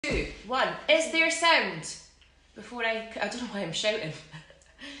2, 1. Is there sound? Before I don't know why I'm shouting.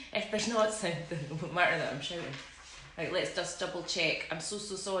 If there's not sound, then it won't matter that I'm shouting. Right, let's just double check. I'm so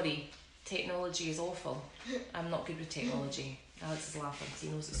sorry. Technology is awful. I'm not good with technology. Alex is laughing because he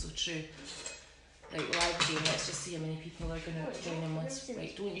knows it's so true. Right, live game. Let's just see how many people are going to join in once.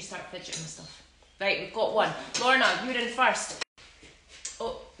 Right, don't you start fidgeting and stuff. Right, we've got 1. Lorna, you're in first.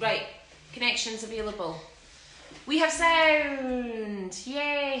 Oh, right. Connections available. We have sound.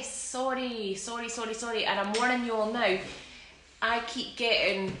 Yes. Sorry. And I'm warning you all now. I keep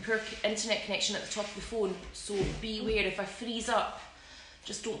getting poor internet connection at the top of the phone, so beware. If I freeze up,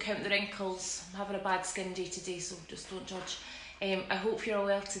 just don't count the wrinkles. I'm having a bad skin day today, so just don't judge. I hope you're all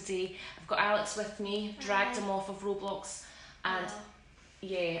well today. I've got Alex with me, dragged him off of Roblox, and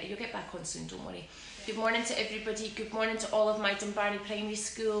yeah, you'll get back on soon, don't worry. Good morning to everybody. Good morning to all of my Dunbarry Primary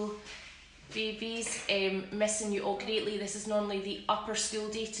School babies. Missing you all greatly. This is normally the upper school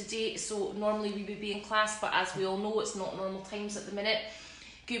day today, so normally we would be in class, but as we all know, it's not normal times at the minute.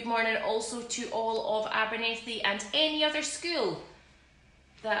 Good morning also to all of Abernethy and any other school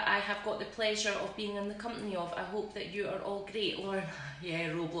that I have got the pleasure of being in the company of. I hope that you are all great. Lauren, yeah,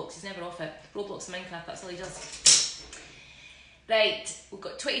 Roblox, he's never off it. Roblox and Minecraft, that's all he does. Right, we've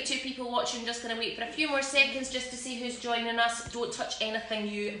got 22 people watching. Just going to wait for a few more seconds just to see who's joining us. Don't touch anything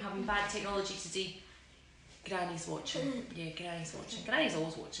new. I'm having bad technology today. Granny's watching. Yeah, Granny's watching. Granny's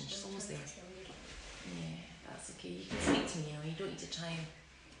always watching. She's always there. Yeah, that's okay. You can speak to me now. You don't need to try and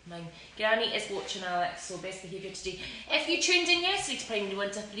mind. Granny is watching, Alex, so best behaviour today. If you tuned in yesterday to Primary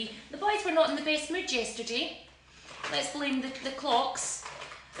 1 to 3, the boys were not in the best mood yesterday. Let's blame the clocks.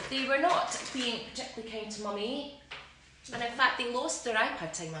 They were not being particularly kind to Mummy. And in fact, they lost their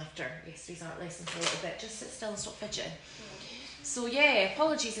iPad time after yesterday's art lesson for a little bit. Just sit still and stop fidgeting. So yeah,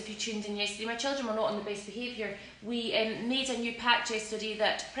 apologies if you tuned in yesterday. My children were not on the best behaviour. We made a new pact yesterday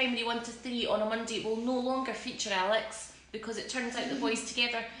that Primary 1 to 3 on a Monday will no longer feature Alex, because it turns out the boys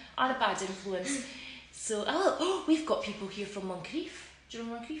together are a bad influence. So, oh, we've got people here from Moncrief. Do you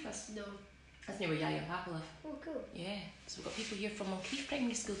know where Moncrief is? No. That's near where Yaya and Papa live. Oh, cool. Yeah, so we've got people here from Moncrief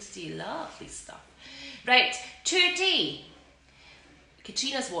Primary School today. Lovely stuff. Right, today,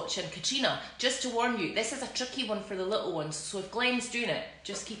 Katrina's watching. Katrina, just to warn you, this is a tricky one for the little ones, so if Glenn's doing it,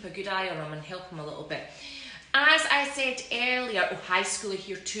 just keep a good eye on him and help him a little bit. As I said earlier, oh, high school are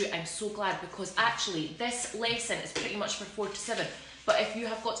here too. I'm so glad, because actually this lesson is pretty much for 4 to 7. But if you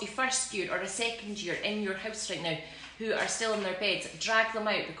have got a first year or a second year in your house right now who are still in their beds, drag them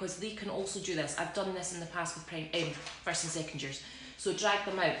out, because they can also do this. I've done this in the past with first and second years. So drag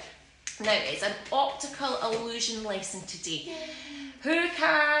them out. Now, it's an optical illusion lesson today. Who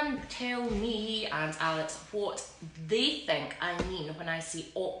can tell me and Alex what they think I mean when I say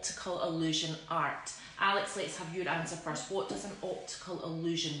optical illusion art? Alex, let's have your answer first. What does an optical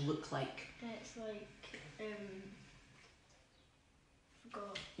illusion look like? It's like,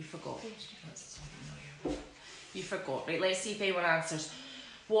 forgot. You forgot. You forgot. Right, let's see if anyone answers.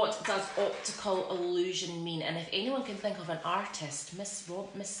 What does optical illusion mean? And if anyone can think of an artist, Miss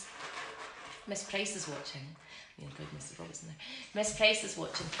Price is watching. Yeah, good, Mr. Robertson there. Miss Price is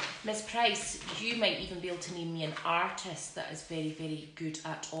watching. Miss Price, you might even be able to name me an artist that is very, very good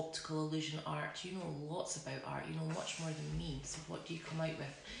at optical illusion art. You know lots about art. You know much more than me. So what do you come out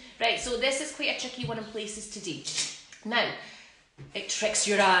with? Right, so this is quite a tricky one in places today. Now, it tricks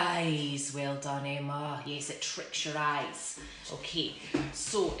your eyes. Well done, Emma. Yes, it tricks your eyes. Okay,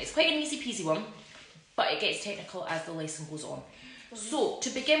 so it's quite an easy peasy one, but it gets technical as the lesson goes on. So, to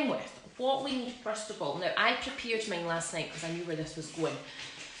begin with, what we need first of all, now I prepared mine last night because I knew where this was going.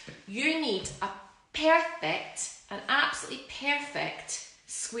 You need a perfect, an absolutely perfect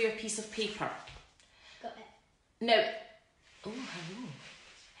square piece of paper. Got it. Now, oh, hello.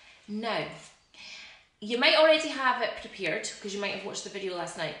 Now, you might already have it prepared because you might have watched the video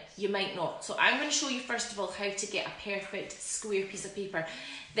last night. You might not. So I'm going to show you first of all how to get a perfect square piece of paper.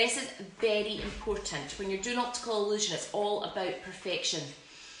 This is very important. When you're doing optical illusion, it's all about perfection.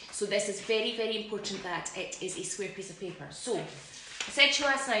 So this is very, very important that it is a square piece of paper. So I said to you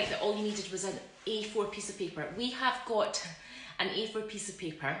last night that all you needed was an A4 piece of paper. We have got an A4 piece of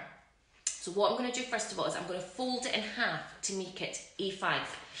paper. So what I'm going to do first of all is I'm going to fold it in half to make it A5.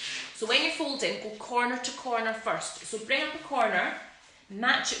 So when you're folding, go corner to corner first. So bring up a corner,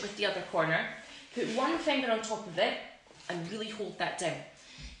 match it with the other corner, put one finger on top of it and really hold that down.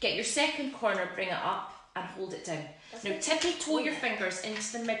 Get your second corner, bring it up and hold it down. Now tippy toe your fingers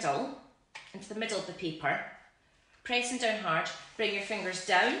into the middle of the paper, pressing down hard, bring your fingers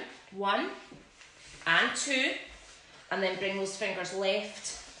down, 1 and 2, and then bring those fingers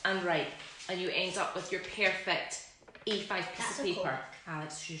left and right, and you end up with your perfect A5 piece of paper.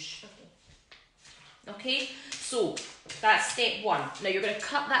 Alex, shush. Okay, so that's step one. Now you're going to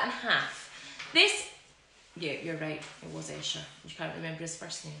cut that in half. This, yeah, you're right, it was Escher. You can't remember his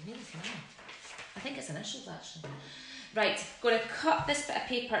first name. Neither can I. I think it's initials actually. Right, going to cut this bit of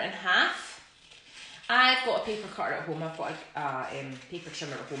paper in half. I've got a paper cutter at home, I've got a paper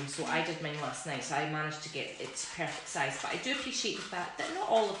trimmer at home, so I did mine last night, so I managed to get it to perfect size. But I do appreciate the fact that not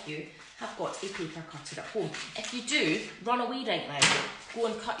all of you have got a paper cutter at home. If you do, run away right now, go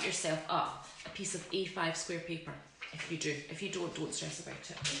and cut yourself up a piece of A5 square paper. If you do. If you don't stress about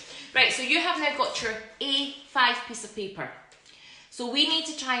it. Right, so you have now got your A5 piece of paper. So we need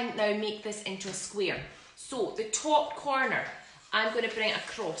to try and now make this into a square. So the top corner, I'm going to bring it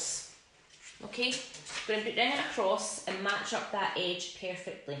across. Okay, I'm going to bring it across and match up that edge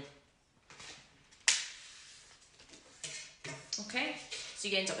perfectly. Okay, so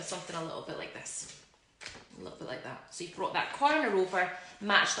you end up with something a little bit like this. A little bit like that. So you've brought that corner over,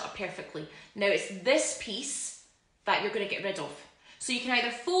 matched it up perfectly. Now it's this piece that you're going to get rid of. So you can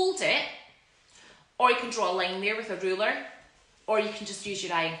either fold it, or you can draw a line there with a ruler, or you can just use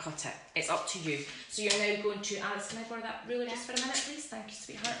your eye and cut it. It's up to you. So you're now going to, Alice, can I borrow that ruler just for a minute, please? Thank you,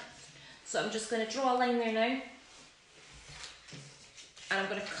 sweetheart. So I'm just going to draw a line there now. And I'm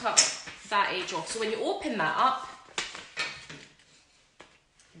going to cut that edge off. So when you open that up,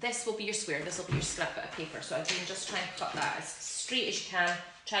 this will be your square, this will be your scrap bit of paper. So again, just try and cut that as straight as you can.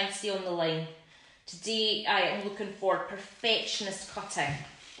 Try and stay on the line. Today I am looking for perfectionist cutting.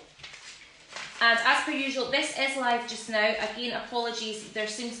 And as per usual, this is live just now. Again, apologies, there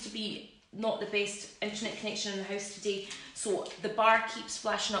seems to be not the best internet connection in the house today, so the bar keeps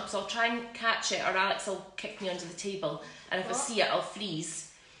flashing up, so I'll try and catch it, or Alex will kick me under the table, and if I see it, I'll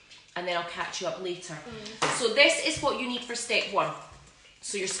freeze, and then I'll catch you up later. So this is what you need for step one,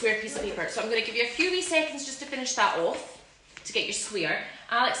 so your square piece of paper. So I'm going to give you a few wee seconds just to finish that off, to get your square.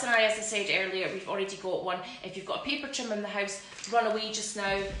 Alex and I, as I said earlier, we've already got one. If you've got a paper trimmer in the house, run away just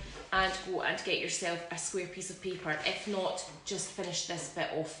now and go and get yourself a square piece of paper. If not, just finish this bit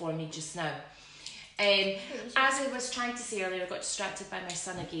off for me just now. As I was trying to say earlier, I got distracted by my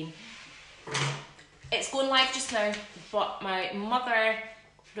son again. It's going live just now, but my mother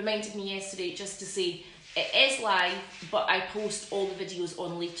reminded me yesterday just to say it is live, but I post all the videos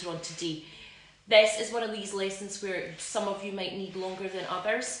on later on today. This is one of these lessons where some of you might need longer than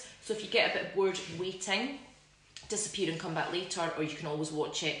others, so if you get a bit bored waiting, disappear and come back later, or you can always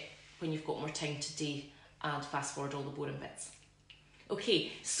watch it when you've got more time today and fast forward all the boring bits.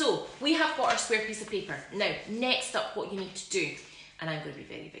 Okay, so we have got our square piece of paper. Now, next up, what you need to do, and I'm going to be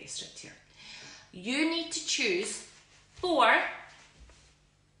very, very strict here. You need to choose four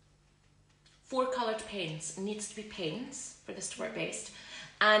coloured pens. It needs to be pens for this to work best.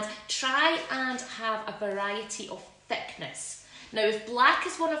 And try and have a variety of thickness. Now, if black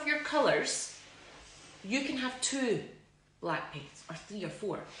is one of your colours, you can have 2 black pens, or 3 or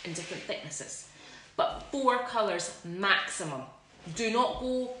 4 in different thicknesses. But 4 colours maximum. Do not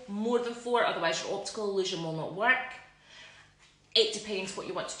go more than 4, otherwise your optical illusion will not work. It depends what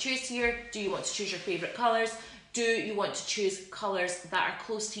you want to choose here. Do you want to choose your favourite colours? Do you want to choose colours that are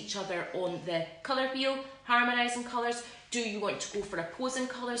close to each other on the colour wheel, harmonising colours? Do you want to go for opposing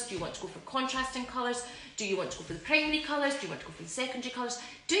colours? Do you want to go for contrasting colours? Do you want to go for the primary colours? Do you want to go for the secondary colours?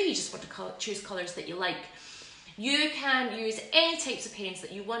 Do you just want to choose colours that you like? You can use any types of pens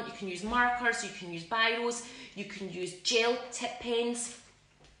that you want. You can use markers, you can use biros, you can use gel tip pens.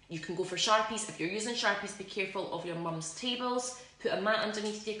 You can go for Sharpies. If you're using Sharpies, be careful of your mum's tables. Put a mat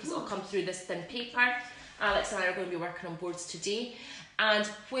underneath you because it'll come through this thin paper. Alex and I are going to be working on boards today. And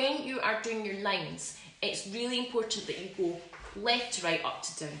when you are doing your lines, it's really important that you go left to right, up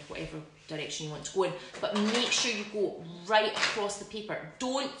to down, whatever direction you want to go in. But make sure you go right across the paper.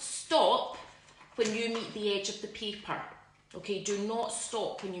 Don't stop when you meet the edge of the paper. Okay, do not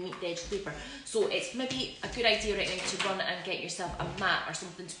stop when you meet the edge of the paper. So it's maybe a good idea right now to run and get yourself a mat or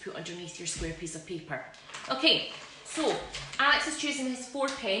something to put underneath your square piece of paper. Okay, so Alex is choosing his 4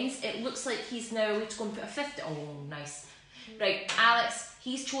 pens. It looks like he's now going to go and put a 5th. Oh, nice. Right, Alex,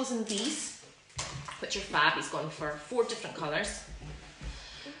 he's chosen these, which are fab. He's gone for 4 different colours.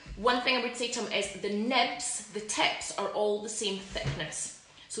 One thing I would say to him is the nibs, the tips, are all the same thickness.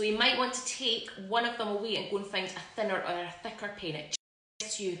 So you might want to take one of them away and go and find a thinner or a thicker pen. It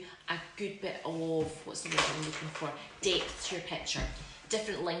gives you a good bit of, what's the word I'm looking for, depth to your picture.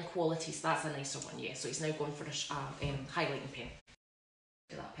 Different line qualities, that's a nicer one, yeah. So he's now going for a highlighting pen.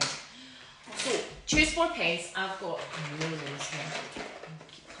 That pen. So, choose 4 pens. I've got millions here.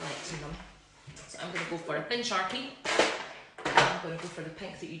 Keep collecting them. So I'm going to go for a thin Sharpie. I'm going to go for the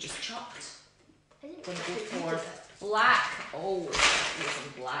pink that you just chucked. I'm going to go for Black, always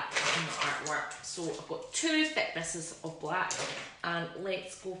using black in the artwork. So I've got 2 thicknesses of black, and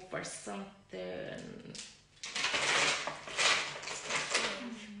let's go for something.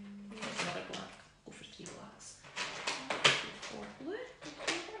 Another black. Go for 3 blacks. 4 blue.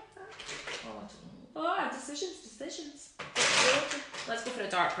 Oh, I don't know. Oh, decisions. Let's go for a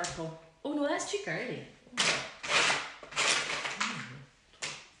dark purple. Oh no, that's too girly.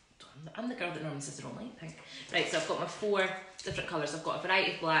 I'm the girl that normally says I don't like pink. Right, so I've got my 4 different colours. I've got a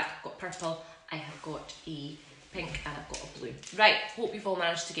variety of black, I've got purple, I have got a pink, and I've got a blue. Right, hope you've all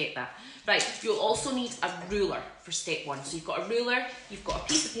managed to get that. Right, you'll also need a ruler for step 1. So you've got a ruler, you've got a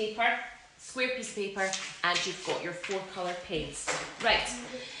piece of paper, square piece of paper, and you've got your 4 colour pens. Right,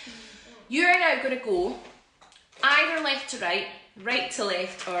 you are now going to go either left to right to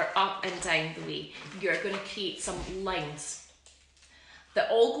left, or up and down the way. You're going to create some lines that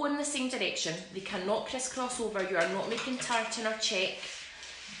all go in the same direction. They cannot crisscross over. You are not making tartan or check.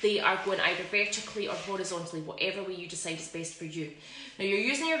 They are going either vertically or horizontally, whatever way you decide is best for you. Now you're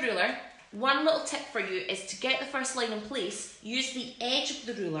using your ruler. One little tip for you is to get the first line in place, use the edge of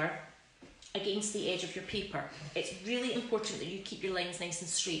the ruler against the edge of your paper. It's really important that you keep your lines nice and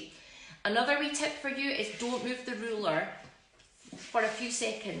straight. Another wee tip for you is don't move the ruler for a few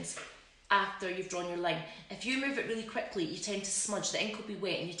seconds after you've drawn your line. If you move it really quickly, you tend to smudge. The ink will be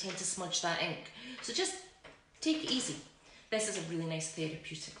wet and you tend to smudge that ink. So just take it easy. This is a really nice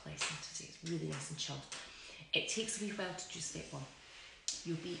therapeutic lesson today. It's really nice and chilled. It takes a wee while to do step 1.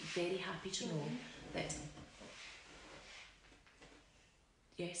 You'll be very happy to know that...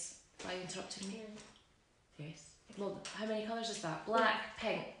 Yes? Why are you interrupting me? Yes. Well, how many colours is that? Black,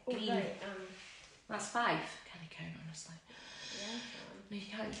 pink, green. Oh, right, That's 5. Can I count, honestly? Yeah. No, you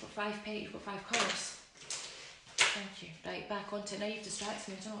can't. You've got 5 pink, you've got 5 colours. Thank you. Right, back onto it. Now you've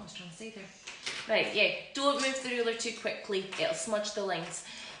distracted me. I don't know what I was trying to say there. Right, yeah. Don't move the ruler too quickly. It'll smudge the lines.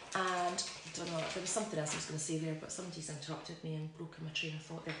 And, I don't know, there was something else I was going to say there, but somebody's interrupted me and broken my train of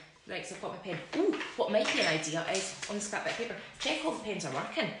thought there. Right, so I've got my pen. Ooh, what might be an idea is, on the scrap bit of paper, check all the pens are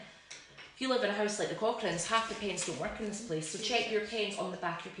working. If you live in a house like the Cochrans, half the pens don't work in this place, so check your pens on the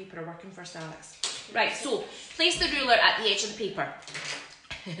back of your paper are working first, Alex. Right, so place the ruler at the edge of the paper.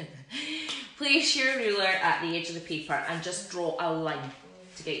 Place your ruler at the edge of the paper and just draw a line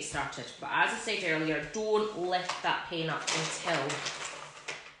to get started. But as I said earlier, don't lift that pen up until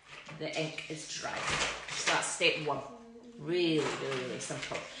the ink is dry. So that's step 1. Really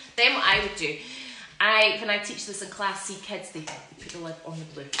simple. Then what I would do, when I teach this in class, see kids, they put the lid on the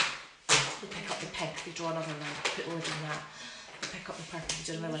blue. They pick up the pink, they draw another line, put the lid on that. They pick up the purple,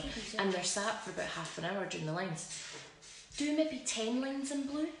 they do another line. And they're sat for about half an hour doing the lines. Do maybe 10 lines in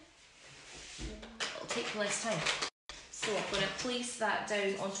blue. It'll take less time. So I'm going to place that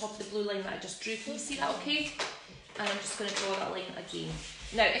down on top of the blue line that I just drew. Can you see that okay? And I'm just going to draw that line again.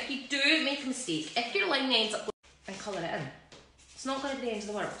 Now, if you do make a mistake, if your line ends up and colour it in, it's not going to be the end of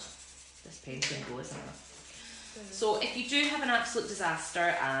the world. This pen's going to go, isn't it? So if you do have an absolute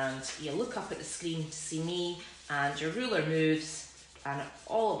disaster and you look up at the screen to see me and your ruler moves and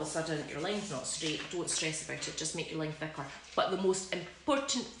all of a sudden your line's not straight, don't stress about it, just make your line thicker. But the most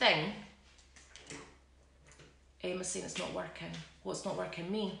important thing, Emma's saying it's not working. What's not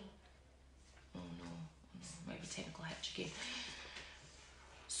working? Me? Oh no, might be technical hitch again.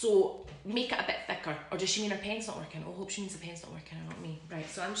 So make it a bit thicker. Or does she mean her pen's not working? Oh, I hope she means the pen's not working and not me. Right,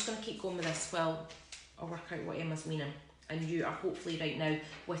 so I'm just going to keep going with this while I work out what Emma's meaning. And you are hopefully right now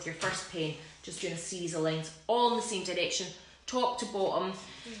with your first pen just doing a series of lines all in the same direction, top to bottom.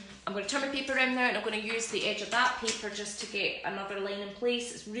 I'm going to turn my paper around now and I'm going to use the edge of that paper just to get another line in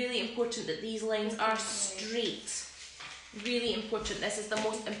place. It's really important that these lines are straight. Really important. This is the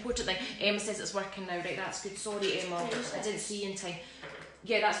most important thing. Emma says it's working now. Right, that's good. Sorry, Emma. I didn't see you in time.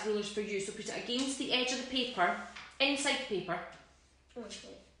 Yeah, that's rulers for you. So put it against the edge of the paper, inside the paper.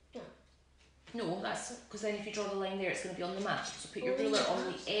 No, that's because then if you draw the line there, it's going to be on the mat. So put your ruler on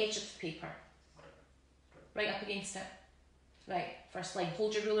the edge of the paper. Right up against it. Right, first line.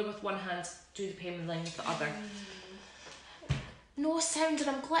 Hold your ruler with one hand, do the pen line with the other. No sound and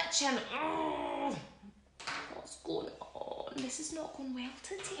I'm glitching. Oh, what's going on? This is not going well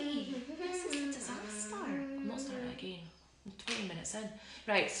today. This is a disaster. I'm not starting again. I'm 20 minutes in.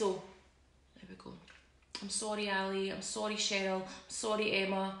 Right, so there we go. I'm sorry, Ali. I'm sorry, Cheryl. I'm sorry,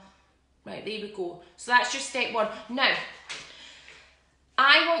 Emma. Right, there we go. So that's your step 1. Now,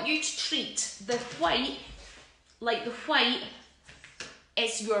 I want you to treat the white like the white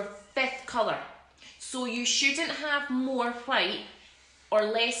is your 5th colour. So you shouldn't have more white or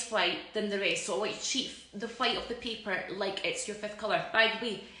less white than the rest. So I want you to treat the white of the paper like it's your 5th colour. By the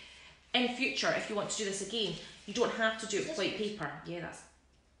way, in future, if you want to do this again, You don't have to do it with white paper. Yeah, that's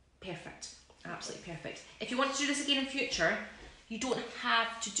perfect. Absolutely perfect. If you want to do this again in future, you don't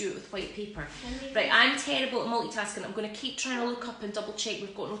have to do it with white paper. Right, I'm terrible at multitasking. I'm going to keep trying to look up and double check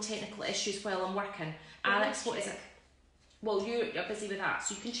we've got no technical issues while I'm working. Alex, what is it? Well, you're busy with that,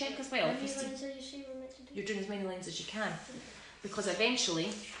 so you can check as well. How many lines did you say we're meant to do? You're doing as many lines as you can. Because eventually,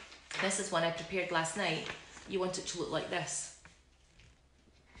 this is one I prepared last night, you want it to look like this.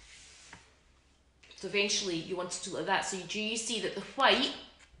 So eventually you want it to look like that. So do you see that the white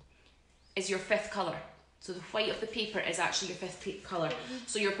is your fifth colour? So the white of the paper is actually your fifth colour.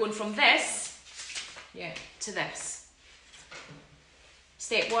 So you're going from this, to this.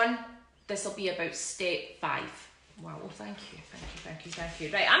 Step 1, this will be about step 5. Wow, well, thank you.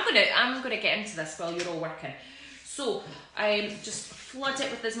 Right, I'm gonna get into this while you're all working. So just flood it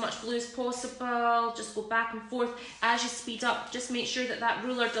with as much glue as possible. Just go back and forth as you speed up. Just make sure that that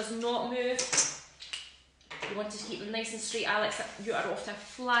ruler does not move. You want to keep them nice and straight. Alex, you are off to a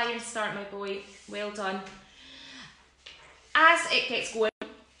flying start, my boy. Well done. As it gets going,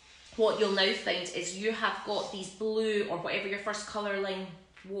 what you'll now find is you have got these blue or whatever your first colour line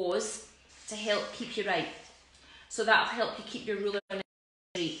was to help keep you right. So that'll help you keep your ruler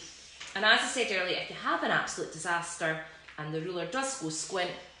straight. And as I said earlier, if you have an absolute disaster and the ruler does go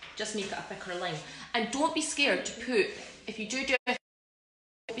squint, just make it a thicker line. And don't be scared to put, if you do it,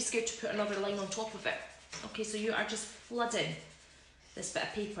 don't be scared to put another line on top of it. Okay, so you are just flooding this bit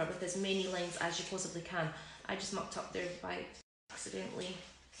of paper with as many lines as you possibly can. I just mucked up there by accidentally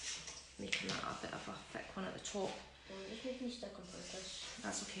making that a bit of a thick one at the top. Just make me stuck on purpose.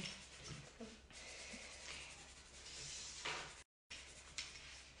 That's okay.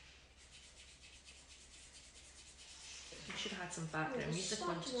 You should have had some background music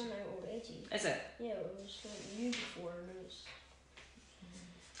on. It's starting out already. Is it? Yeah, it was like new before and it was...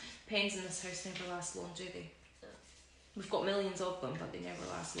 Pens in this house never last long, do they? No. We've got millions of them, but they never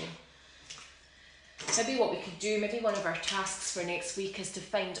last long. Maybe what we could do, maybe one of our tasks for next week is to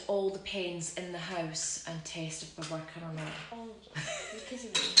find all the pens in the house and test if they're working or not. All of them. Because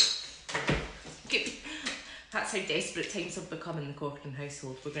of me. That's how desperate times have become in the Cochrane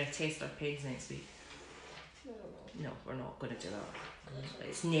household. We're going to test our pens next week. No, we're not going to do that.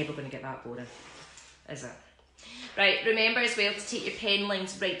 It's never going to get that boring, is it? Right, remember as well to take your pen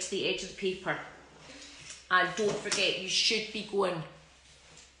lines right to the edge of the paper. And don't forget, you should be going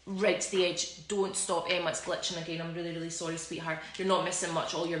right to the edge. Don't stop. Emma, it's glitching again. I'm really, really sorry, sweetheart. You're not missing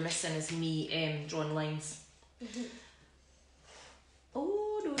much. All you're missing is me drawing lines.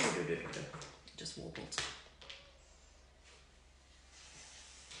 Oh, no. Just wobbled.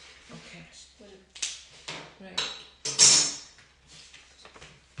 Okay. Right.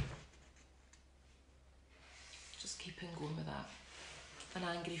 Just keep on going with that. An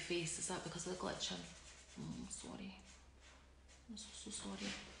angry face. Is that because of the glitching? Sorry. I'm so sorry.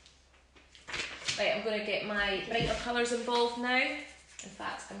 Right, I'm going to get my brighter colours involved now. In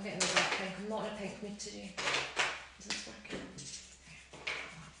fact, I'm getting the red pink. I'm not in a pink mood today. Is this working?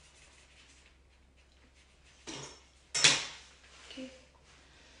 Okay.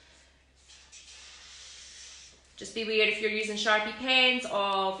 Just beware if you're using Sharpie pens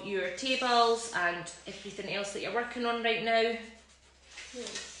of your tables and everything else that you're working on right now.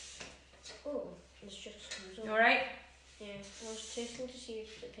 Oh, it's just comes up. You alright? Yeah, I was testing to see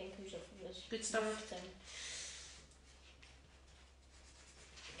if the pen comes up from this. Good stuff. Thing.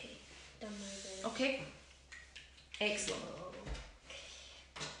 Okay, done my bit. Okay. Excellent.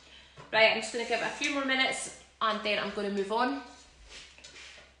 Right, I'm just going to give it a few more minutes and then I'm going to move on.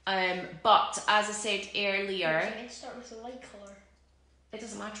 But as I said earlier, Let's start with a light colour. it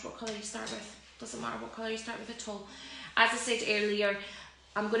doesn't matter what colour you start with. Doesn't matter what colour you start with at all. As I said earlier,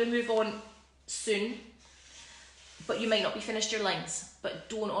 I'm going to move on soon, but you might not be finished your lines. But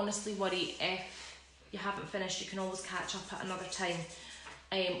don't honestly worry if you haven't finished. You can always catch up at another time.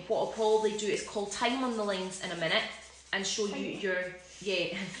 What I'll probably do is call time on the lines in a minute and show you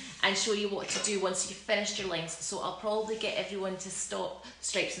and show you what to do once you've finished your lines. So I'll probably get everyone to stop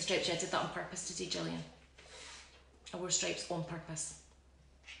stripes and stripes. Yeah, I did that on purpose today, Gillian. I wore stripes on purpose.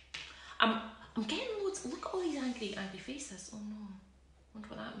 I'm getting loads. Look at all these angry faces. Oh no. Wonder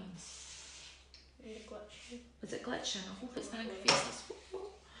what that means. Is it glitching? I hope it's the angry faces.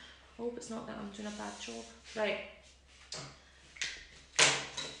 I hope it's not that I'm doing a bad job. Right.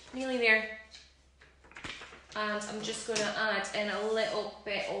 Nearly there. And I'm just going to add in a little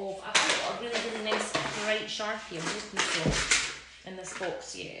bit of, I've got a really, really nice bright Sharpie. I'm hoping so. In this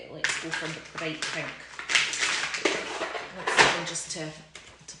box, yeah, let's go for the bright pink. Let's even just to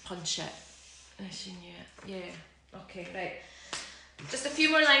punch it. Yeah, okay, right. Just a few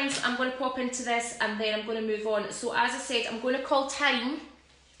more lines I'm going to pop into this and then I'm going to move on. So as I said, I'm going to call time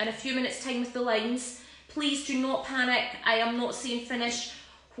in a few minutes time with the lines. Please do not panic. I am not saying finish.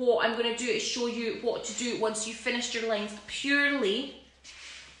 What I'm going to do is show you what to do once you've finished your lines, purely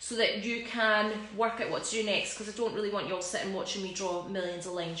so that you can work out what to do next, because I don't really want you all sitting watching me draw millions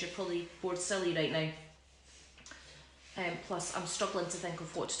of lines. You're probably bored silly right now. Plus I'm struggling to think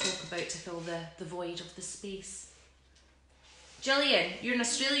of what to talk about to fill the void of the space. Gillian, you're in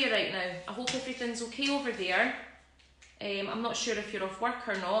Australia right now. I hope everything's okay over there. I'm not sure if you're off work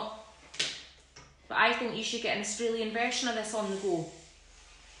or not, but I think you should get an Australian version of this on the go.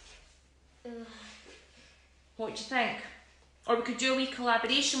 What do you think? Or we could do a wee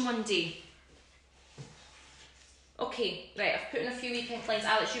collaboration one day. Okay, right, I've put in a few wee pink lines.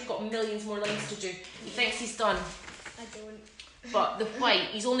 Alex, you've got millions more lines to do. He thinks he's done. I don't. But the white,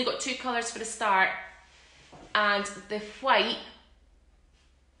 he's only got 2 colours for the start, and the white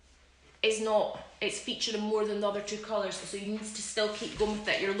is not, it's featuring more than the other 2 colours, so you need to still keep going with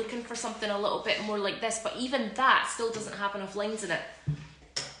it. You're looking for something a little bit more like this, but even that still doesn't have enough lines in it.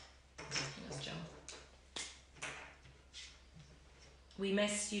 We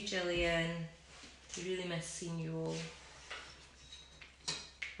missed you, Gillian. We really miss seeing you all.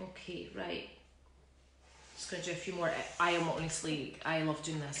 Okay, right. Just going to do a few more. I love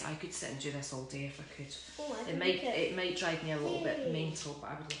doing this. I could sit and do this all day if I could. Oh, I It might drive me a little bit mental, but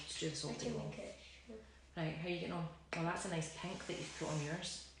I would love to do this all day long. Right, how are you getting on? Oh, that's a nice pink that you've put on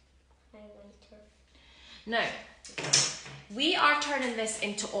yours. Now, we are turning this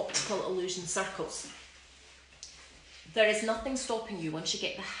into optical illusion circles. There is nothing stopping you, once you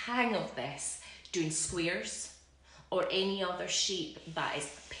get the hang of this, doing squares or any other shape that is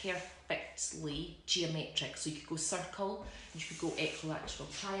perfectly geometric. So you could go circle, you could go equilateral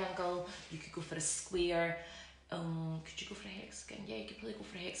triangle, you could go for a square. Could you go for a hexagon? Yeah, you could probably go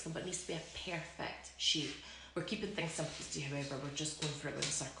for a hexagon, but it needs to be a perfect shape. We're keeping things simple today, however, we're just going for it with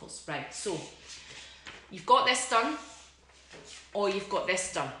the circles. Right, so you've got this done, or you've got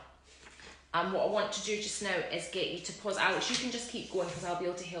this done. And what I want to do just now is get you to pause. Alex, you can just keep going because I'll be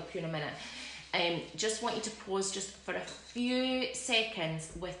able to help you in a minute. Just want you to pause just for a few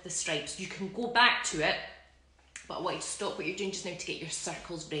seconds with the stripes. You can go back to it, but I want you to stop what you're doing just now to get your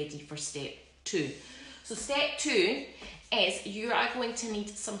circles ready for step 2. So step 2 is you are going to need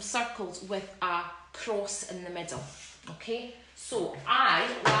some circles with a cross in the middle. Okay, so I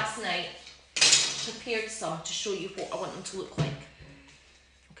last night prepared some to show you what I want them to look like.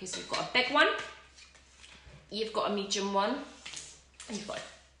 Okay, so you've got a big one, you've got a medium one, and you've got a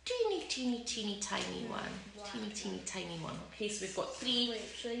teeny tiny one. Teeny tiny one. Okay, so we've got 3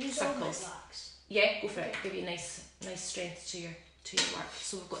 so use circles. All blacks. Yeah, go for it. Give you a nice strength to your work.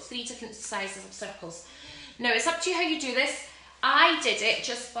 So we've got 3 different sizes of circles. Now it's up to you how you do this. I did it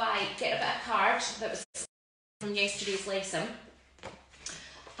just by getting a bit of card that was from yesterday's lesson,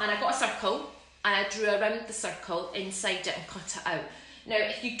 and I got a circle and I drew around the circle inside it and cut it out. Now,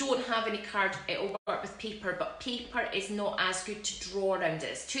 if you don't have any card, it'll work with paper, but paper is not as good to draw around it.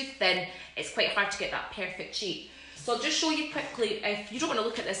 It's too thin, it's quite hard to get that perfect shape. So I'll just show you quickly. If you don't want to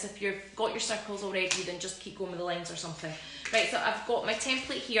look at this, if you've got your circles already, then just keep going with the lines or something. Right, so I've got my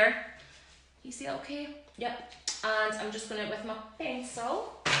template here. You see that okay? Yep. And I'm just going to, with my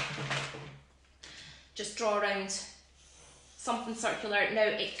pencil, just draw around something circular. Now,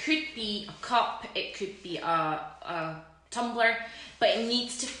 it could be a cup, it could be a tumbler, but it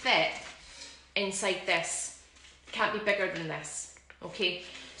needs to fit inside this. It can't be bigger than this. Okay,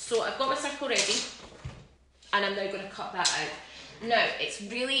 so I've got my circle ready, and I'm now going to cut that out. Now, it's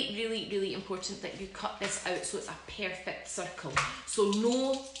really important that you cut this out so it's a perfect circle. So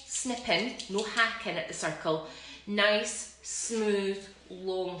no snipping, no hacking at the circle. Nice, smooth,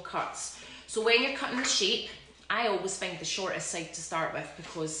 long cuts. So when you're cutting the shape, I always find the shortest side to start with,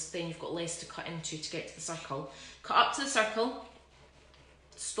 because then you've got less to cut into to get to the circle. Cut up to the circle,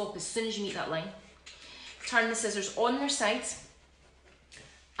 stop as soon as you meet that line. Turn the scissors on their sides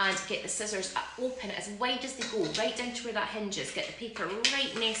and get the scissors open as wide as they go, right down to where that hinge is. Get the paper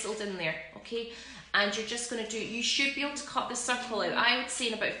right nestled in there, okay? And you're just going to do, you should be able to cut the circle out, I would say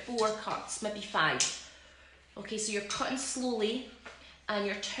in about 4 cuts, maybe 5. Okay, so you're cutting slowly and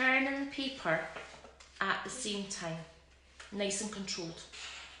you're turning the paper at the same time, nice and controlled.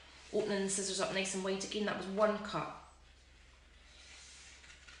 Opening the scissors up nice and wide again, that was 1 cut.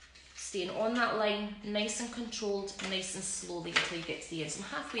 Staying on that line, nice and controlled, nice and slowly until you get to the end. So I'm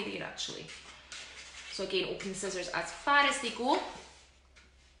halfway there actually. So again, open the scissors as far as they go.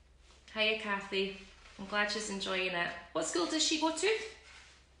 Hiya Kathy, I'm glad she's enjoying it. What school does she go to?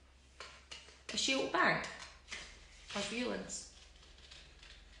 Is she Oak Bank? Or Viewlands?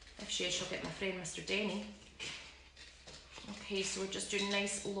 If she is, she'll get my friend Mr. Denny. Okay, so we're just doing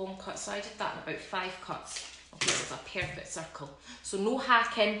nice long cuts. So I did that in about 5 cuts. Okay, so it's a perfect circle. So no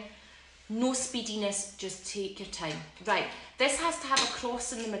hacking, no speediness, just take your time. Right, this has to have a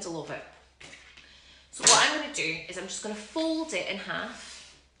cross in the middle of it. So what I'm going to do is I'm just going to fold it in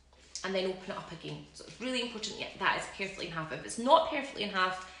half and then open it up again. So it's really important that it's perfectly in half. If it's not perfectly in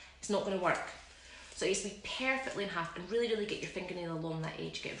half, it's not going to work. So it needs to be perfectly in half and really, really get your fingernail along that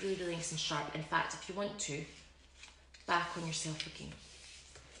edge. Get it really, really nice and sharp. In fact, if you want to, back on yourself again.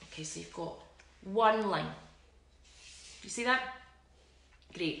 Okay, so you've got one line. Do you see that?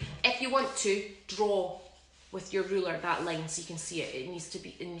 Great. If you want to, draw with your ruler that line so you can see it. It needs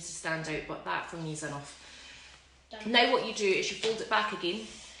to stand out, but that for me is enough. Done. Now what you do is you fold it back again.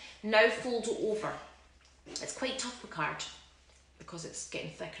 Now fold it over. It's quite tough with card because it's getting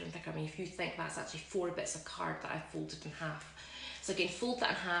thicker and thicker. I mean, if you think that's actually 4 bits of card that I've folded in half. So again, fold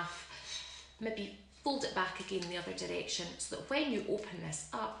that in half, maybe fold it back again the other direction so that when you open this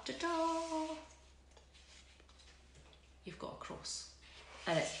up, ta-da, you've got a cross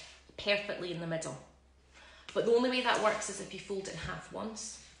and it's perfectly in the middle. But the only way that works is if you fold it in half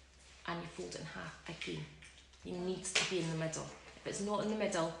once and you fold it in half again. It needs to be in the middle. If it's not in the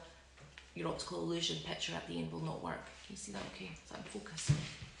middle, your optical illusion picture at the end will not work. Can you see that okay? Is that in focus?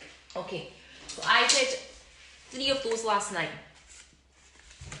 Okay, so I did 3 of those last night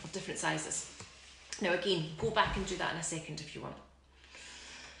of different sizes. Now again, go back and do that in a second if you want.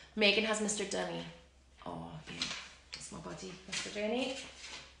 Megan has Mr. Denny. Oh yeah, that's my buddy, Mr. Denny.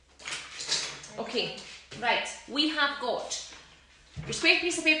 Okay, right, we have got your square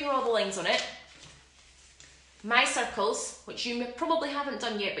piece of paper with all the lines on it, my circles, which you probably haven't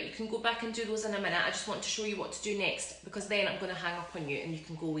done yet, but you can go back and do those in a minute. I just want to show you what to do next, because then I'm going to hang up on you and you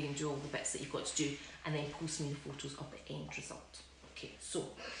can go away and do all the bits that you've got to do and then post me the photos of the end result. Okay, so,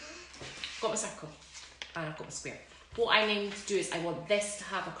 got my circle and I've got my square. What I need to do is I want this to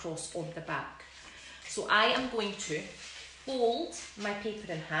have a cross on the back. So I am going to fold my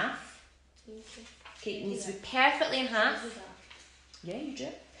paper in half. Okay, it needs to be perfectly in half. Yeah, you do.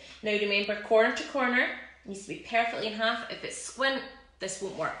 Now remember, corner to corner needs to be perfectly in half. If it's squint, this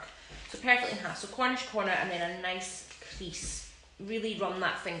won't work. So perfectly in half. So corner to corner and then a nice crease. Really run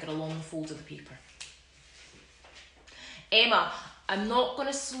that finger along the fold of the paper. Emma, I'm not going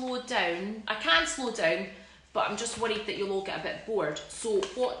to slow down. I can slow down, but I'm just worried that you'll all get a bit bored. So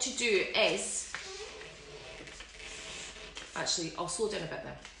what to do is, actually, I'll slow down a bit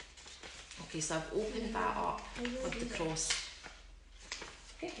then. Okay, so I've opened that up with the cross.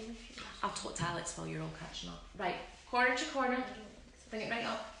 Okay, I'll talk to Alex while you're all catching up. Right, corner to corner, bring it right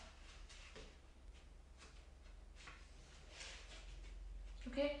up.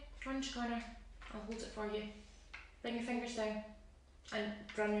 Okay, corner to corner, I'll hold it for you. Bring your fingers down and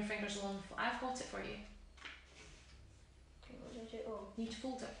run your fingers along the fold. I've got it for you. What did I do? Oh. You need to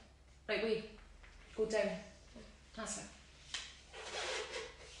fold it. Right, wait, go down. That's it.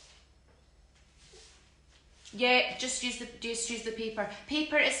 Yeah, just use the paper.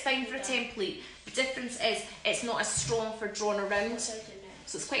 Paper is fine for a template. The difference is it's not as strong for drawing around. So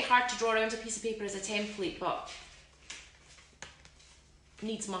it's quite hard to draw around a piece of paper as a template, but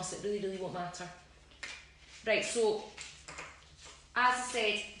needs must, it really, really won't matter. Right, so as I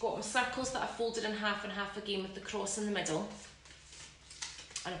said, got my circles that I've folded in half and half again with the cross in the middle.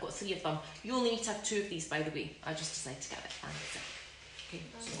 And I've got 3 of them. You only need to have 2 of these, by the way. I just decided to get it fancy. Okay,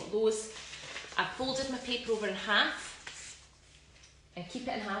 so I've got those. I've folded my paper over in half and keep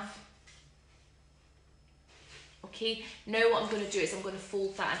it in half. Okay, now what I'm going to do is I'm going to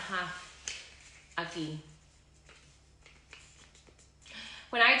fold that in half again.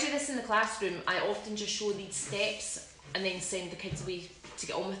 When I do this in the classroom, I often just show these steps and then send the kids away to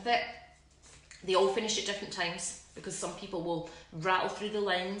get on with it. They all finish at different times because some people will rattle through the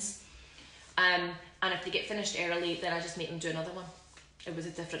lines, and if they get finished early, then I just make them do another one. It was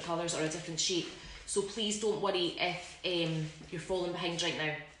a different colours or a different shape. So please don't worry if you're falling behind right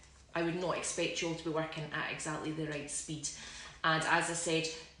now. I would not expect you all to be working at exactly the right speed. And as I said,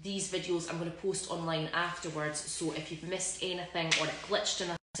 these videos I'm going to post online afterwards, so if you've missed anything or it glitched in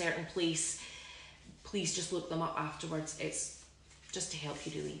a certain place, please just look them up afterwards. It's just to help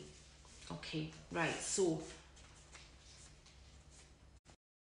you really. Okay, right, so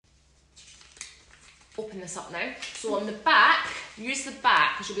open this up now. So on the back, use the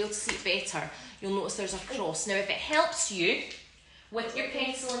back because you'll be able to see it better. You'll notice there's a cross. Now if it helps you with your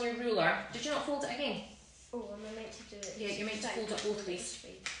pencil and your ruler, did you not fold it again? Oh, am I meant to do it? Yeah, you're meant to fold it both ways.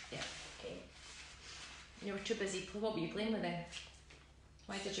 Yeah. Okay. You were too busy. What were you playing with then?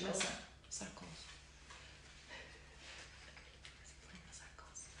 Why did you miss it? Circles. Playing with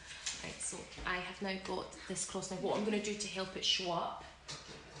circles. So I have now got this cross. Now what I'm going to do to help it show up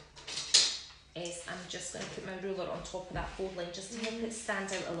is I'm just going to put my ruler on top of that fold line just to help it stand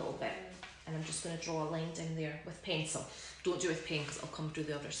out a little bit. And I'm just going to draw a line down there with pencil. Don't do it with pen because it'll come through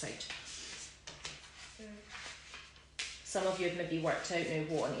the other side. Some of you have maybe worked out now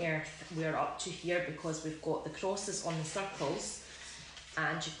what on earth we're up to here, because we've got the crosses on the circles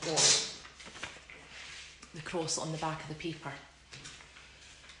and you've got the cross on the back of the paper.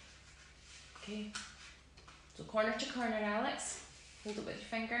 Okay, so corner to corner, Alex. Hold it with your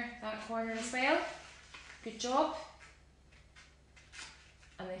finger, that corner as well. Good job.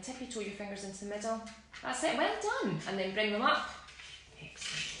 And then tippy toe your fingers into the middle. That's it, well done. And then bring them up.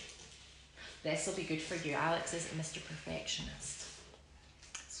 Excellent. This will be good for you. Alex is Mr. Perfectionist.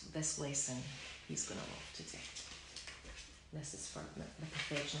 So this lesson he's going to love to do. This is for the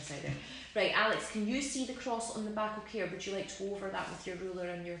perfectionists out there. Right, Alex, can you see the cross on the back okay, or would you like to go over that with your ruler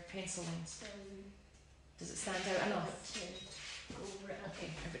and your pencil lines? Does it stand out enough?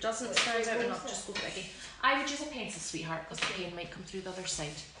 Okay, if it doesn't stand out enough, just go for it again. I would use a pencil, sweetheart, because the pen might come through the other side.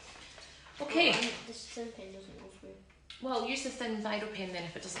 Okay. This thin pen doesn't go through. Well, use the thin vinyl pen then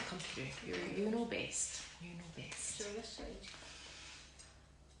if it doesn't come through. You know best. You know best. So this side.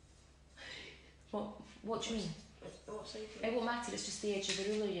 What do you mean? What side? It won't matter, it's just the edge of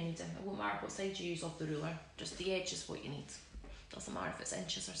the ruler you need. It won't matter what side you use of the ruler. Just the edge is what you need. Doesn't matter if it's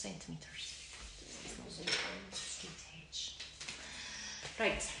inches or centimetres. It's not straight edge.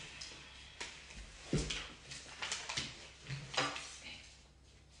 Right. I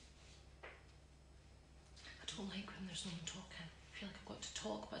don't like when there's no one talking. I feel like I've got to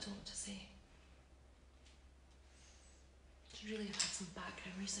talk, but I don't know what to say. Should really have had some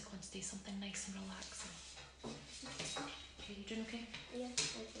background music on today, something nice and relaxing. Okay, you doing okay? Yeah,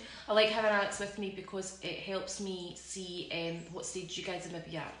 okay. I like having Alex with me because it helps me see what stage you guys are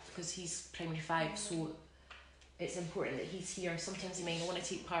maybe at, because he's primary 5, so it's important that he's here. Sometimes he might not want to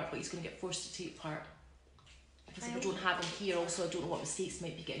take part, but he's going to get forced to take part. Because if we don't have him here, also I don't know what mistakes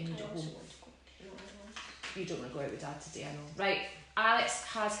might be getting made at home. You don't want to go out with Dad today, I know. Right, Alex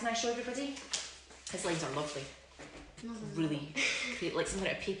has, can I show everybody? His lines are lovely. Really great, like something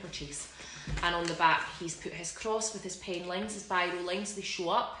out of Paper Chase. And on the back he's put his cross with his pen lines, his biro lines, they show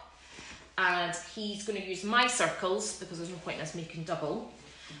up. And he's going to use my circles because there's no point in us making double.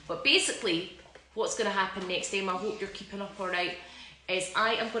 But basically what's going to happen next time, I hope you're keeping up alright, is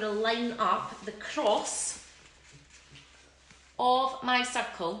I am going to line up the cross of my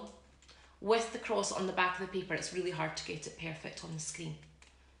circle with the cross on the back of the paper. It's really hard to get it perfect on the screen.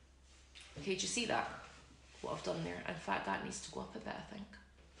 Okay, do you see that? What I've done there. In fact, that needs to go up a bit, I think.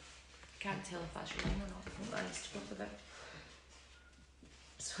 Can't tell if that's your line or not. Oh, that needs to go up a bit.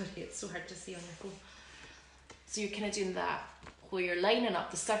 Sorry, it's so hard to see on your phone. So you're kind of doing that, where you're lining up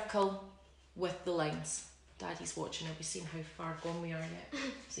the circle with the lines. Daddy's watching, I'll be seeing how far gone we are yet,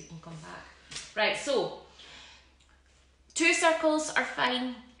 so you can come back. Right, so 2 circles are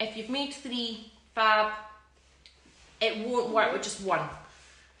fine. If you've made 3, fab. It won't work with just 1.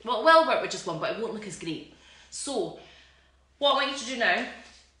 Well, it will work with just 1, but it won't look as great. So, what I want you to do now,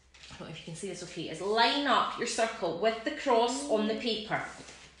 I don't know if you can see this okay, is line up your circle with the cross on the paper.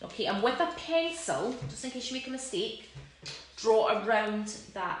 Okay, and with a pencil, just in case you make a mistake, draw around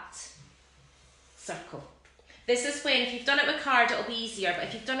that circle. This is when, if you've done it with card, it'll be easier, but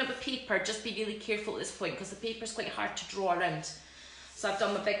if you've done it with paper, just be really careful at this point because the paper's quite hard to draw around. So I've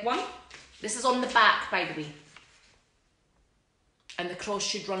done my big one. This is on the back, by the way. And the cross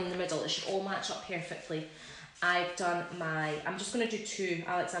should run in the middle. It should all match up perfectly. I've done my, I'm just going to do 2,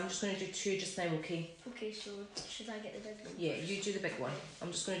 Alex, I'm just going to do 2 just now, okay? Okay, so should I get the big one? Yeah, you do the big one.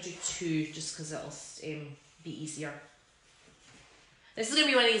 I'm just going to do 2 just because it'll be easier. This is going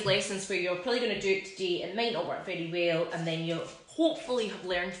to be one of these lessons where you're probably going to do it today. It might not work very well, and then you'll hopefully have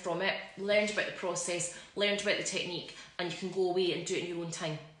learned from it, learned about the process, learned about the technique, and you can go away and do it in your own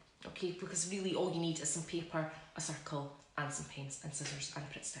time. Okay, because really all you need is some paper, a circle, and some pens and scissors and a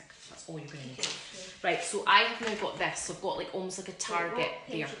Pritt stick. That's all you're going to need. Okay, sure. Right, so I have now got this. So I've got like almost like a target What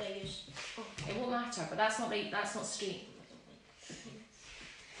there. pen should I use? Oh. It won't matter, but that's not right. That's not straight. It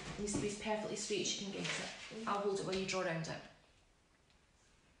needs to be as perfectly straight as you can get it. I'll hold it while you draw around it.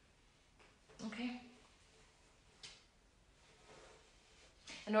 Okay.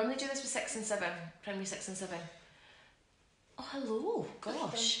 I normally do this with 6 and 7, primary 6 and 7. Oh, hello.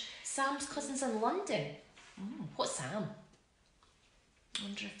 Gosh. Sam's cousin's in London. What's Sam? I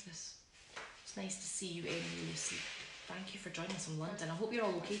wonder if this... It's nice to see you, Emily, Lucy. Thank you for joining us from London. I hope you're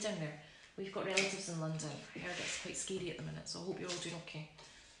all okay down there. We've got relatives in London. I heard it's quite scary at the minute, so I hope you're all doing okay.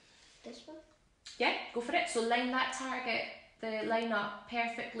 This one? Yeah, go for it. So line that target the line up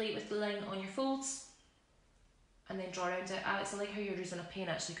perfectly with the line on your folds, and then draw around it. Alex, I like how you're using a pen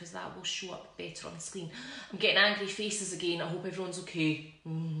actually, because that will show up better on the screen. I'm getting angry faces again. I hope everyone's okay.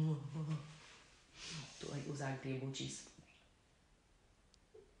 Don't like those angry emojis.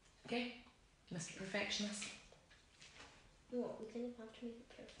 Okay, Mr. Perfectionist. What, we didn't have to make it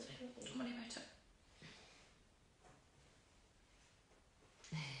perfect. Don't worry about it.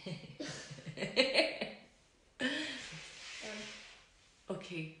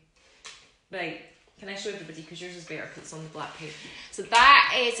 Okay, right, can I show everybody, because yours is better because it's on the black page. So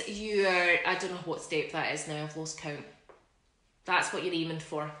that is your, I don't know what step that is now, I've lost count. That's what you're aiming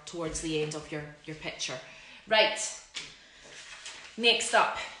for towards the end of your picture. Right, next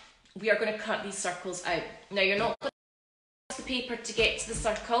up, we are going to cut these circles out. Now you're not going to use the paper to get to the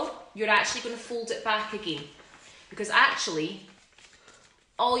circle, you're actually going to fold it back again. Because actually,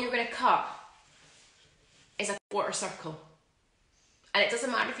 all you're going to cut is a quarter circle. And it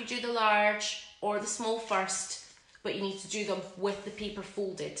doesn't matter if you do the large or the small first, but you need to do them with the paper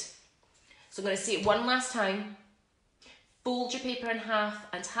folded. So I'm going to say it one last time. Fold your paper in half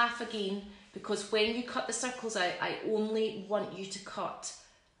and half again, because when you cut the circles out, I only want you to cut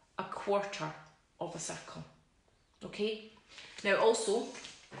a quarter of a circle. Okay? Now also,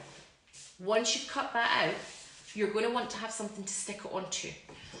 once you've cut that out, you're going to want to have something to stick it onto.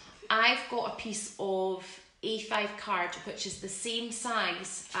 I've got a piece of A5 card which is the same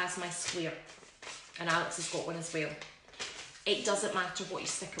size as my square, and Alex has got one as well. It doesn't matter what you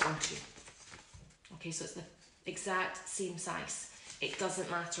stick it onto. Okay, so it's the exact same size. It doesn't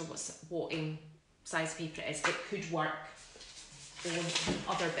matter what size paper it is. It could work on the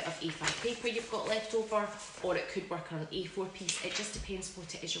other bit of A5 paper you've got left over, or it could work on an A4 piece. It just depends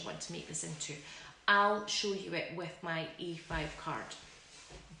what it is you want to make this into. I'll show you it with my A5 card,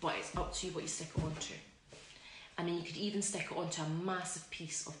 but it's up to you what you stick it onto. I mean, you could even stick it onto a massive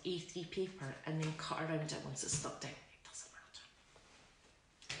piece of A3 paper and then cut around it once it's stuck down. It doesn't matter.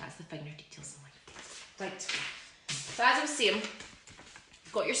 That's the finer details in life. Right, so as I was saying,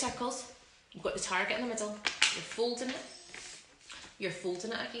 you've got your circles, you've got the target in the middle, you're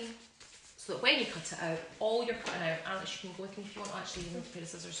folding it again, so that when you cut it out, all you're cutting out, Alex, you can go with me if you want. Actually, you need a pair of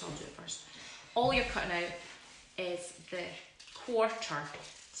scissors, so I'll do it first. All you're cutting out is the quarter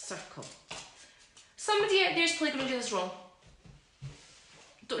circle. Somebody out there's probably going to do this wrong.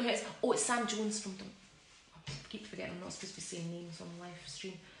 Don't know who it is. Oh, it's Sam Jones from them. I keep forgetting I'm not supposed to be saying names on the live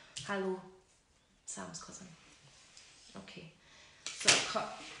stream. Hello, Sam's cousin. Okay, so I've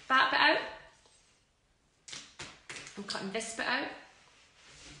cut that bit out. I'm cutting this bit out.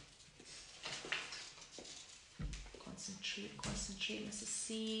 Concentrate, Mrs.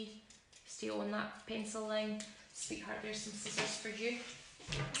 C. Stay on that pencil line. Sweetheart, there's some scissors for you.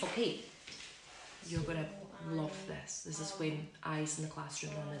 Okay, you're going to love this. This is when eyes in the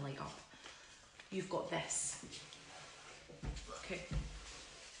classroom normally light up. You've got this. Okay.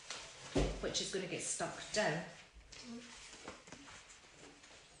 Which is going to get stuck down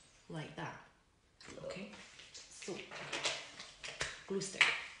like that. Okay. So, glue stick.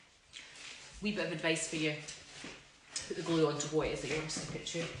 Wee bit of advice for you. Put the glue onto what it is that you want to stick it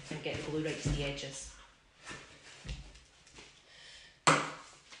to and get the glue right to the edges.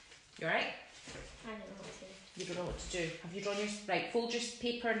 You alright? I don't know what to do. You don't know what to do. Have you drawn your... Right, fold your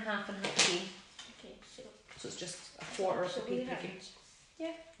paper in half and half again. Okay, So it's just a quarter of the paper again. round.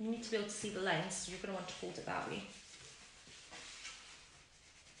 Yeah, you need to be able to see the lines, so you're going to want to fold it that way.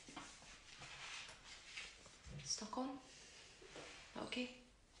 Stuck on? Okay.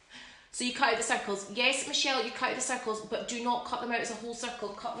 So you cut out the circles. Yes, Michelle, you cut out the circles, but do not cut them out as a whole circle.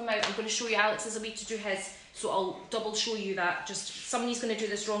 Cut them out. I'm going to show you Alex's a way to do his, so I'll double show you that. Just somebody's going to do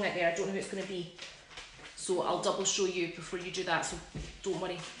this wrong out there. I don't know who it's going to be. So I'll double show you before you do that, so don't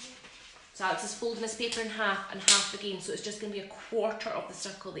worry. So Alex is folding his paper in half and half again, so it's just going to be a quarter of the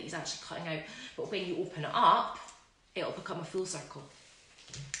circle that he's actually cutting out. But when you open it up, it'll become a full circle.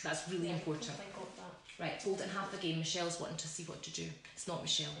 That's really important. I got that. Right, fold it in half again. Michelle's wanting to see what to do. It's not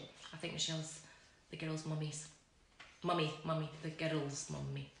Michelle. I think Michelle's the girl's mummy's. Mummy, the girl's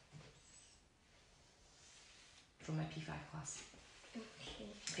mummy. From my P5 class.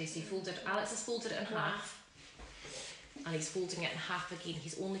 Okay, so you folded, Alex has folded it in half. And he's folding it in half again.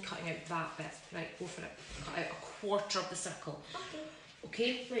 He's only cutting out that bit. Right, go for it. Cut out a quarter of the circle.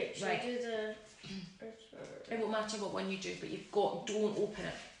 Okay? Wait, should right. I do the... It won't matter what one you do, but you've got, don't open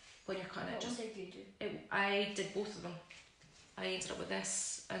it when you're cutting it. What Just, did you do? I did both of them. I ended up with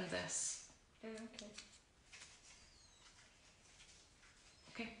this and this. Okay.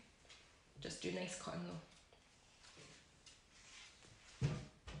 Okay? Just do nice cutting though.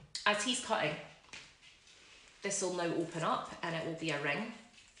 As he's cutting, this will now open up and it will be a ring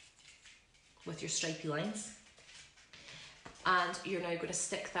with your stripy lines. And you're now going to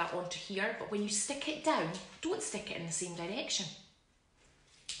stick that onto here, but when you stick it down, don't stick it in the same direction.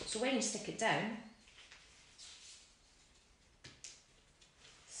 So when you stick it down,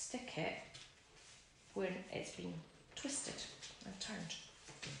 stick it when it's been twisted and turned.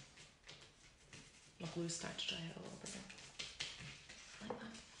 My glue's starting to dry out a little bit now. Like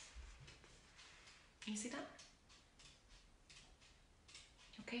that. Can you see that?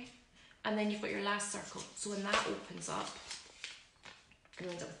 Okay. And then you've got your last circle. So when that opens up, you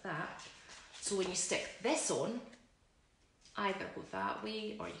end up with that. So when you stick this on, either go that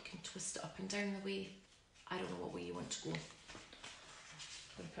way or you can twist it up and down the way. I don't know what way you want to go. I'm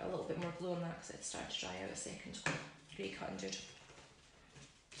going to put a little bit more glue on that because it started to dry out a second ago. Great cutting, dude.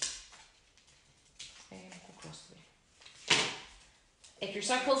 Go across the way. If your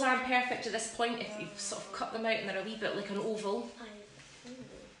circles aren't perfect at this point, if you've sort of cut them out and they're a wee bit like an oval,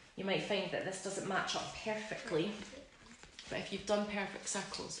 you might find that this doesn't match up perfectly. But if you've done perfect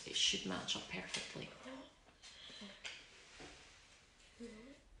circles, it should match up perfectly.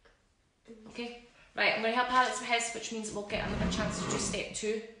 Okay, right, I'm going to help Alex with his, which means we'll get another chance to do step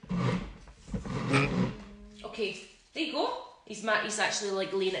 2. Okay, there you go. He's actually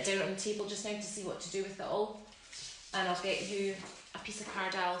like laying it down on the table just now to see what to do with it all. And I'll get you a piece of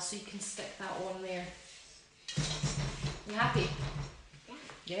cardal so you can stick that on there. You happy?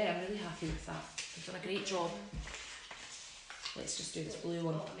 Yeah, I'm really happy with that. You've done a great job. Let's just do this blue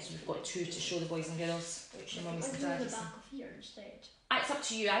one, so we've got 2 to show the boys and girls. The mummies and daddies. It's up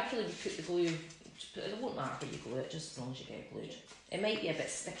to you. I feel like you put the glue, it won't matter where you glue it, just as long as you get it glued. It might be a bit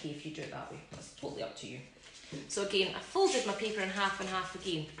sticky if you do it that way. That's totally up to you. So again, I folded my paper in half and half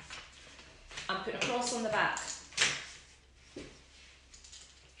again. I'm putting a cross on the back.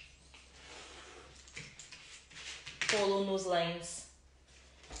 Follow those lines.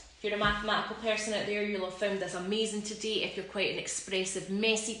 If you're a mathematical person out there, you'll have found this amazing today. If you're quite an expressive,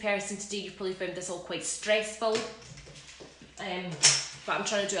 messy person today, you've probably found this all quite stressful. But I'm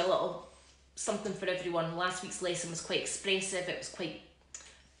trying to do a little something for everyone. Last week's lesson was quite expressive. It was quite,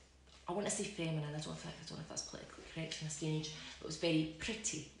 I want to say feminine. I don't know if that's politically correct in this day and age. But it was very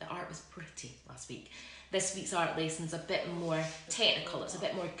pretty. The art was pretty last week. This week's art lesson's a bit more technical. It's a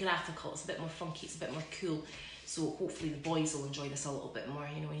bit more graphical. It's a bit more funky. It's a bit more cool. So hopefully the boys will enjoy this a little bit more.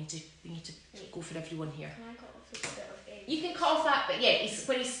 You know, we need to go for everyone here. Can I cut off a bit of egg? You can cut off that, but yeah,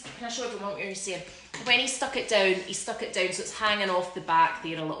 can I show everyone what you're saying? When he stuck it down so it's hanging off the back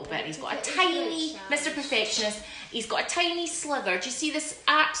there a little bit. He's got a tiny, Mr. Perfectionist, he's got a tiny slither. Do you see this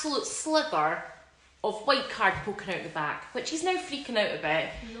absolute slither of white card poking out the back, which he's now freaking out about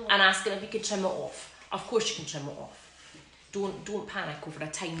and asking if he can trim it off. Of course you can trim it off. Don't panic over a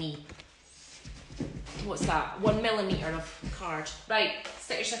tiny, what's that, 1 millimetre of card. Right,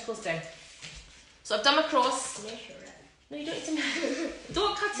 stick your circles down. So I've done my cross. No, you don't need to.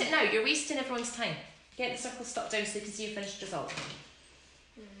 Don't cut it now, you're wasting everyone's time. Get the circles stuck down so they can see your finished result.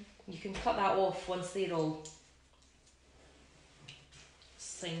 You can cut that off once they're all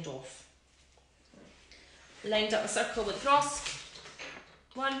signed off. Lined up a circle with cross.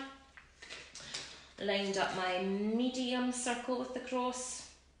 1. Lined up my medium circle with the cross.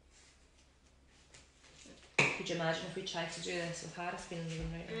 Could you imagine if we tried to do this with Harris being in the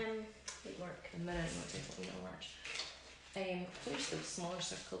room right now? It would work. A minute, not definitely not work. Where's the smaller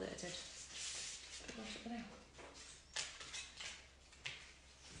circle that I did?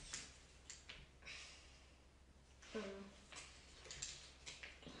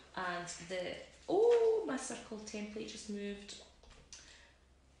 And my circle template just moved.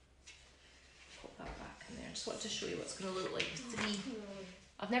 Put that back in there. I just wanted to show you what it's going to look like with 3.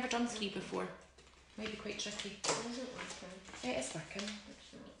 I've never done 3 before. Might be quite tricky. It isn't working. It is working.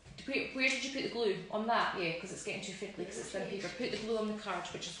 Where did you put the glue? On that? Yeah, because it's getting too fiddly because it's thin paper. Put the glue on the card,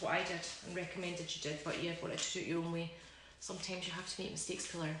 which is what I did and recommended you did, but you wanted to do it your own way. Sometimes you have to make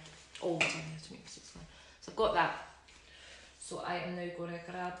mistakes to learn. All the time you have to make mistakes to learn. So I've got that. So I am now going to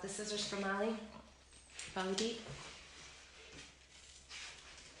grab the scissors from Ali. Validate.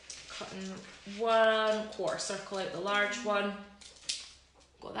 Cutting 1/4 circle out the large one.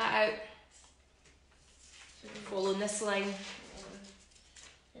 Got that out. Following this line.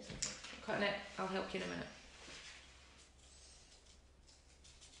 Cutting it, I'll help you in a minute.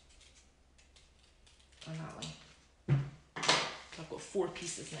 On that one. So I've got 4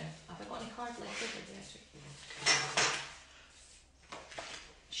 pieces now. Have I got any card left?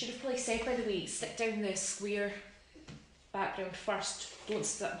 Should have probably said, by the way, stick down the square background first. Don't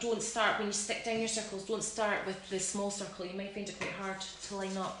start when you stick down your circles. Don't start with the small circle. You might find it quite hard to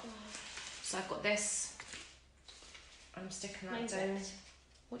line up. So I've got this and I'm sticking that Mine's down. ripped.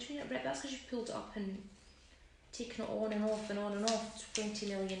 What do you mean it ripped? That's because you've pulled it up and taken it on and off and on and off 20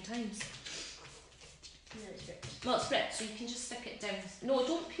 million times. No, it's ripped. Well, it's ripped, so you can just stick it down. No,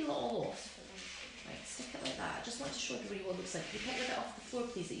 don't peel it all off. Right, stick it like that. I just want to show everybody what it looks like. Can you pick the bit off the floor,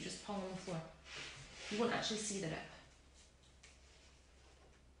 please, that you just palm on the floor? You won't actually see the rip.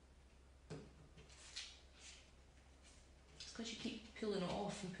 It's because you keep pulling it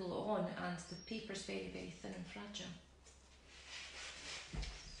off and pull it on, and the paper's very, very thin and fragile.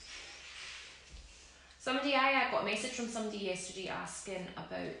 I got a message from somebody yesterday asking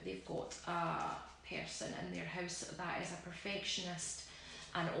about, they've got a person in their house that is a perfectionist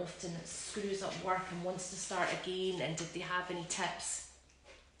and often screws up work and wants to start again, and did they have any tips?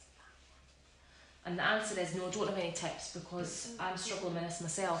 And the answer is no, I don't have any tips, because I'm struggling with this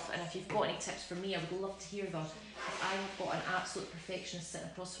myself, and if you've got any tips for me, I would love to hear them. If I have got an absolute perfectionist sitting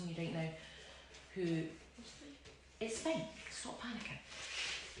across from you right now who, it's fine, stop panicking.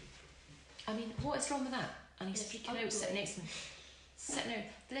 I mean, what is wrong with that? And he's freaking out sitting next to me. Sitting out,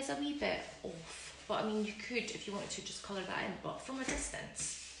 there is a wee bit off, but I mean, you could, if you wanted to, just colour that in, but from a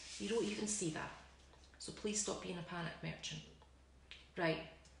distance, you don't even see that. So please stop being a panic merchant. Right,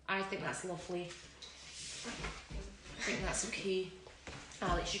 I think that's lovely. I think that's okay.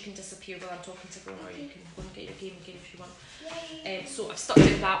 Alex, you can disappear while I'm talking to everyone, or you can go and get your game again if you want. So I've stuck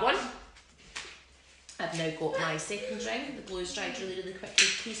out that one. I've now got my second ring. The glue's dried really, really quickly.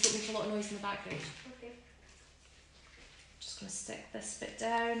 Please don't make a lot of noise in the background. Okay. Just going to stick this bit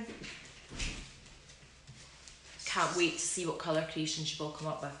down. Can't wait to see what colour creations you will come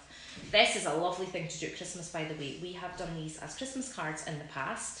up with. This is a lovely thing to do at Christmas, by the way. We have done these as Christmas cards in the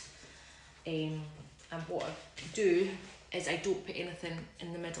past. And what I do is I don't put anything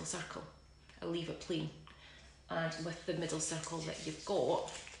in the middle circle. I leave it plain. And with the middle circle that you've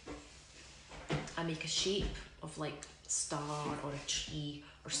got, I make a shape of like a star or a tree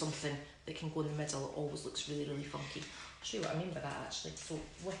or something that can go in the middle. It always looks really, really funky. I'll show you what I mean by that actually. So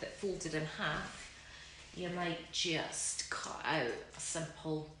with it folded in half, you might just cut out a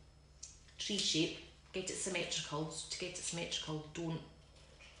simple tree shape, get it symmetrical. So to get it symmetrical, don't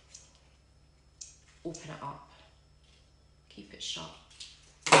open it up, keep it shut.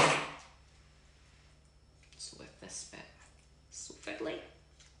 So with this bit, so fiddly,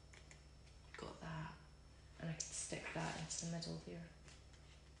 got that, and I could stick that into the middle there.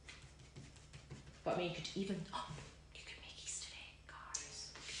 But I mean, you could even, you could make Easter egg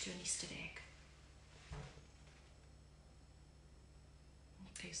cards. You could do an Easter egg.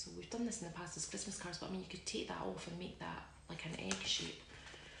 Okay, so we've done this in the past as Christmas cards, but I mean, you could take that off and make that like an egg shape.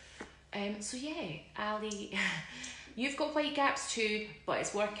 So yeah, Ali, you've got white gaps too, but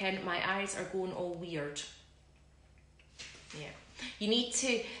it's working. My eyes are going all weird. Yeah. You need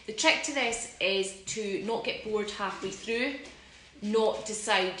to, the trick to this is to not get bored halfway through, not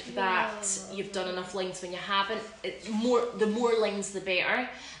decide that you've done enough lines when you haven't. The more lines the better.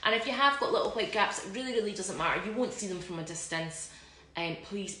 And if you have got little white gaps, it really, really doesn't matter. You won't see them from a distance.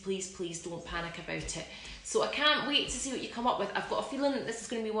 Please, please, please don't panic about it. So I can't wait to see what you come up with. I've got a feeling that this is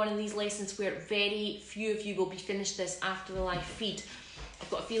going to be one of these lessons where very few of you will be finished this after the live feed. I've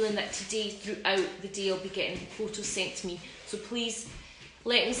got a feeling that today, throughout the day, I'll be getting photos sent to me. So please,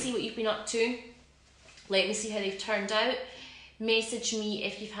 let me see what you've been up to. Let me see how they've turned out. Message me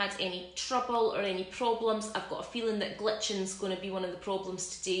if you've had any trouble or any problems. I've got a feeling that glitching's going to be one of the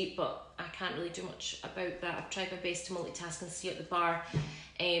problems today, but I can't really do much about that. I've tried my best to multitask and see at the bar.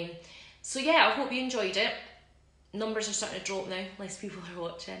 So yeah, I hope you enjoyed it. Numbers are starting to drop now, less people are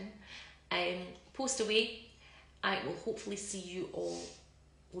watching. Post away. I will hopefully see you all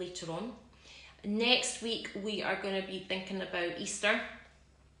later on. Next week we are going to be thinking about Easter.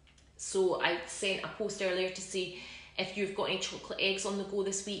 So I sent a post earlier to say if you've got any chocolate eggs on the go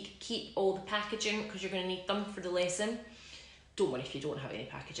this week, keep all the packaging because you're going to need them for the lesson. Don't worry if you don't have any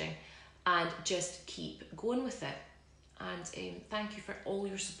packaging. And just keep going with it. And thank you for all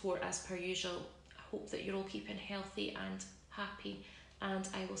your support as per usual. I hope that you're all keeping healthy and happy. And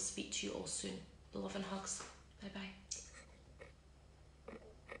I will speak to you all soon. Love and hugs. Bye bye.